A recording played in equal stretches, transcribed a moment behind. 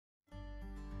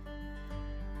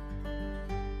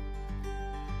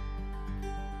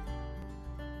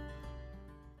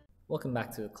Welcome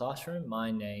back to the classroom.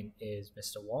 My name is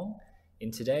Mr. Wong. In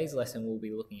today's lesson, we'll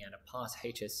be looking at a past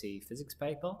HSC physics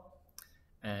paper.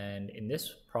 And in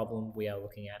this problem, we are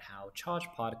looking at how charged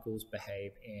particles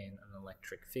behave in an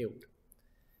electric field.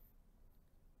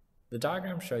 The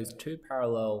diagram shows two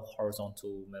parallel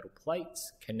horizontal metal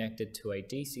plates connected to a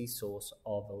DC source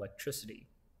of electricity.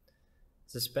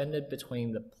 Suspended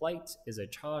between the plates is a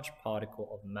charged particle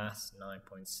of mass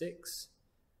 9.6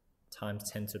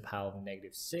 times 10 to the power of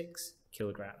 -6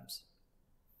 kilograms.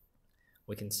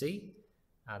 We can see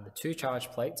the two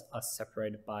charged plates are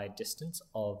separated by a distance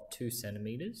of 2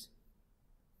 centimeters.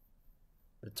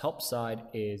 The top side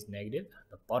is negative,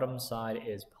 the bottom side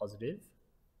is positive.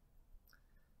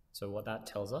 So what that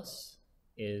tells us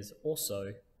is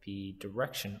also the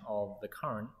direction of the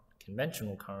current,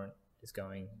 conventional current, is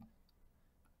going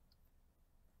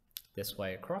this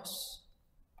way across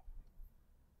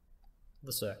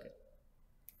the circuit.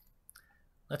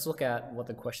 Let's look at what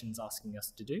the question is asking us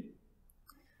to do.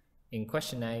 In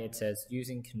question A, it says,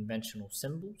 using conventional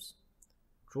symbols,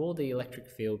 draw the electric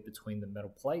field between the metal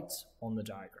plates on the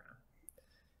diagram.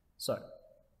 So,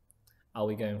 are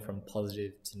we going from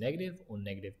positive to negative or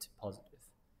negative to positive?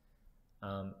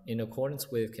 In accordance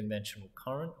with conventional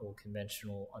current or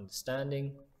conventional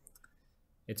understanding,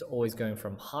 it's always going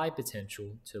from high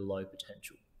potential to low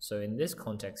potential. So in this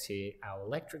context here, our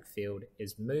electric field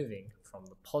is moving from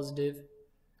the positive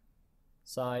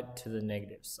side to the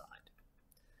negative side.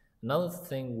 Another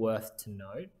thing worth to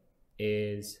note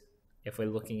is if we're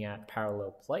looking at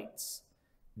parallel plates,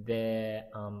 their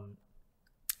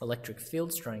electric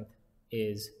field strength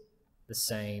is the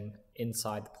same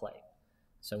inside the plate.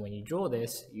 So when you draw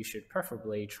this, you should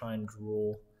preferably try and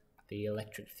draw the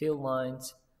electric field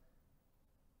lines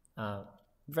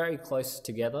very close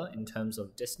together in terms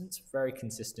of distance, very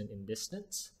consistent in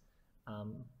distance.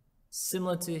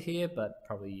 Similar to here, but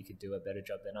probably you could do a better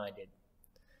job than I did.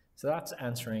 So that's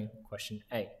answering question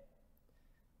A.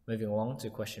 Moving along to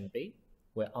question B,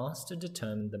 we're asked to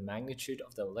determine the magnitude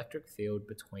of the electric field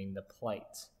between the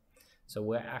plates. So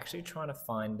we're actually trying to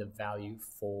find the value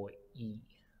for E,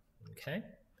 okay?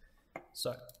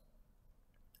 So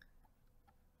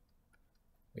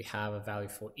we have a value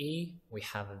for E, we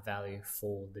have a value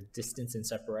for the distance in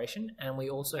separation, and we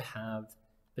also have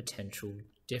potential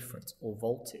difference or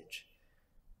voltage.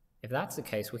 If that's the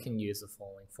case, we can use the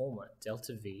following formula,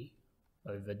 delta V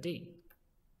over D.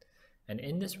 And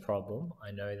in this problem, I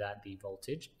know that the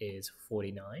voltage is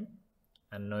 49,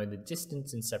 and I know the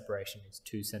distance in separation is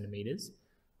 2 centimeters.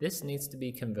 This needs to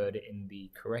be converted in the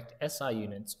correct SI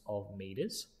units of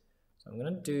meters. So I'm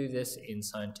going to do this in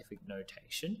scientific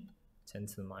notation, 10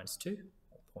 to the minus 2,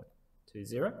 or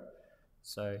 0.20.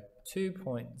 So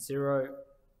 2.0,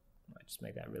 I just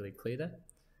make that really clear there,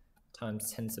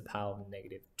 times 10 to the power of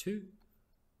 -2.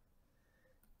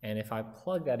 And if I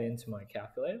plug that into my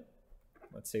calculator,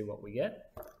 let's see what we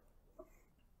get.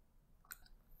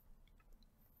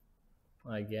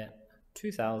 I get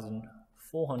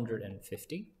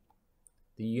 2,450.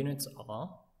 The units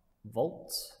are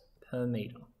volts per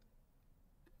meter.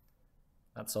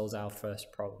 That solves our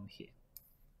first problem here.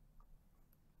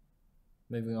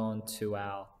 Moving on to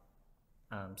our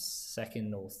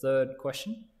second or third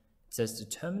question. It says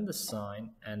determine the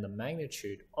sign and the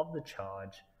magnitude of the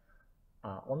charge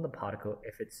on the particle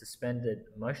if it's suspended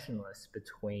motionless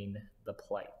between the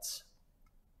plates.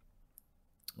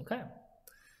 Okay,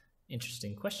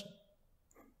 interesting question.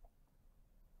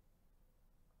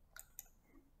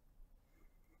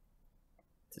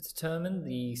 To determine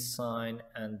the sign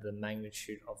and the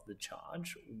magnitude of the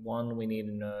charge, one we need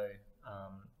to know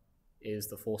is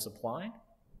the force applied.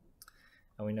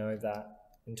 And we know that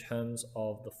in terms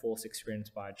of the force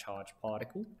experienced by a charged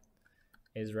particle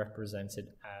is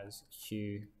represented as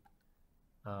Q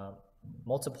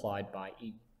multiplied by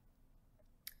E.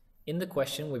 In the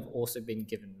question, we've also been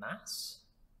given mass,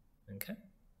 okay,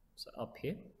 so up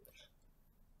here.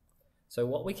 So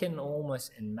what we can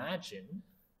almost imagine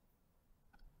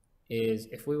is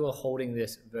if we were holding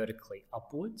this vertically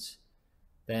upwards,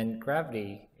 then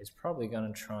gravity is probably going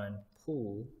to try and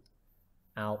pull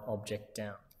our object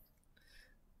down.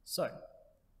 So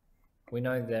we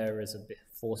know there is a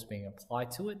force being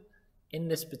applied to it. In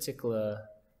this particular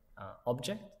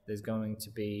object, there's going to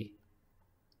be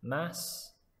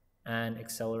mass and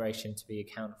acceleration to be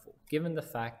accounted for, given the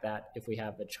fact that if we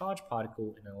have a charged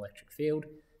particle in an electric field,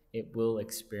 it will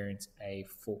experience a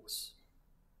force.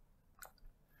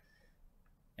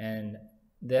 And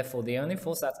therefore, the only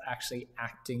force that's actually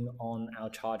acting on our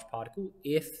charged particle,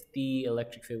 if the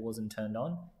electric field wasn't turned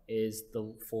on, is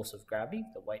the force of gravity,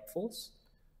 the weight force.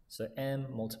 So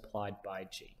m multiplied by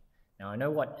g. Now I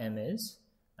know what m is,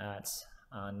 That's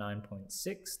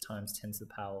 9.6 times 10 to the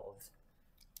power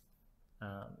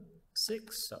of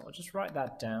 6. So I'll just write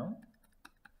that down.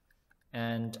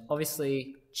 And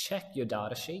obviously check your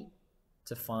data sheet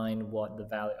to find what the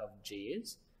value of G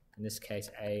is. In this case,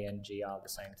 A and G are the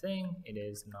same thing. It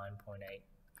is 9.8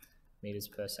 meters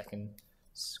per second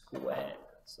squared.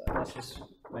 So let's just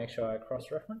make sure I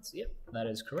cross-reference. Yep, that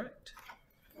is correct.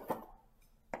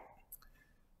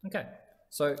 Okay,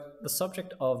 so the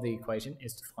subject of the equation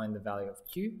is to find the value of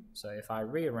Q. So if I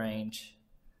rearrange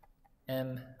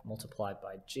M multiplied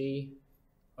by G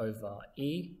over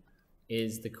E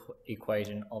is the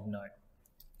equation of note.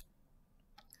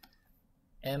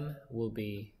 M will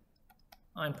be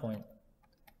 9.6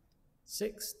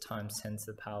 times 10 to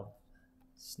the power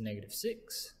negative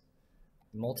 6.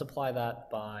 Multiply that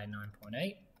by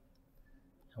 9.8,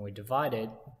 and we divide it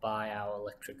by our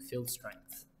electric field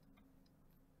strength.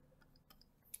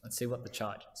 Let's see what the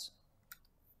charge is.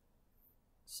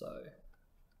 So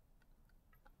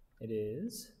it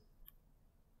is,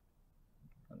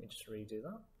 let me just redo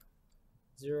that,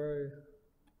 0,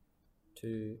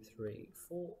 2, 3,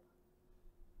 4,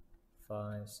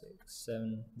 5, 6,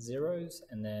 7 zeros,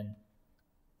 and then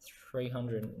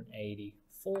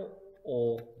 384,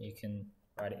 or you can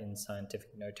write it in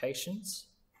scientific notations,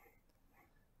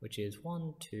 which is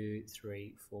 1, 2,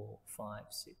 3, 4, 5,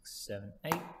 6, 7,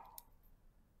 8,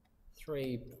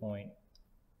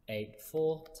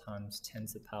 3.84 times 10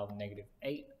 to the power of negative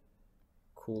 8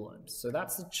 coulombs. So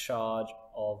that's the charge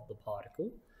of the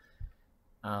particle,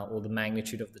 or the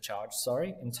magnitude of the charge,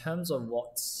 sorry. In terms of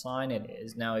what sign it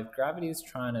is, now if gravity is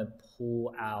trying to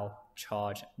pull our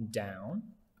charge down,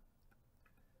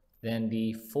 then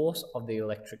the force of the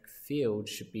electric field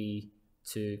should be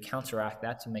to counteract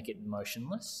that to make it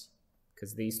motionless,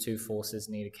 because these two forces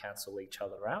need to cancel each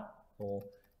other out, or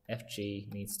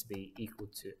Fg needs to be equal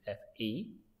to Fe.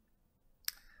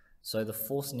 So the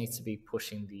force needs to be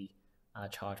pushing the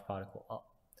charged particle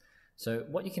up. So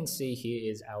what you can see here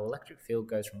is our electric field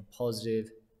goes from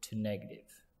positive to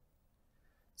negative.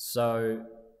 So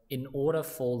in order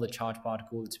for the charged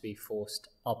particle to be forced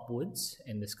upwards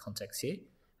in this context here,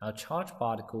 our charged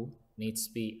particle needs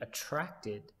to be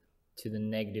attracted to the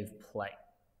negative plate.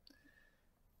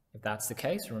 If that's the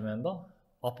case, remember,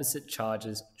 opposite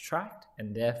charges attract,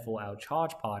 and therefore our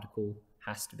charged particle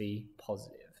has to be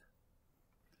positive.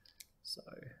 So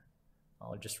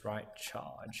I'll just write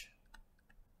charge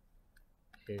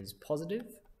is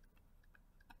positive,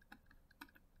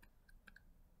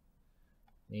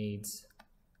 needs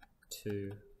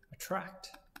to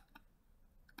attract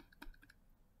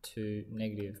to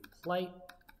negative plate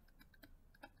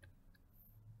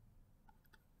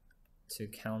to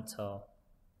counter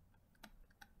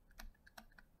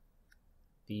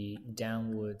the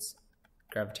downwards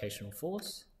gravitational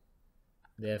force.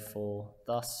 Therefore,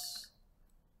 thus,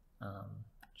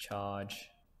 charge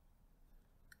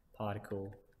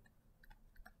particle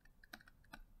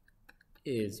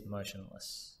is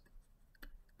motionless.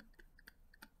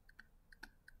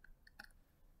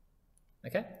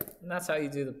 Okay, and that's how you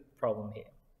do the problem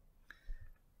here.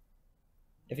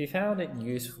 If you found it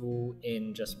useful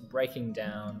in just breaking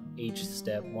down each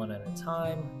step one at a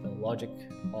time, the logic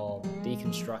of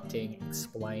deconstructing,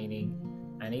 explaining,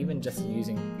 and even just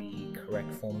using the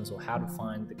correct formulas or how to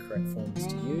find the correct formulas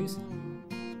to use,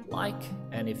 like,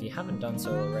 and if you haven't done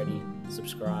so already,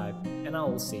 subscribe, and I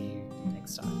will see you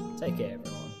next time. Take care,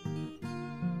 everyone.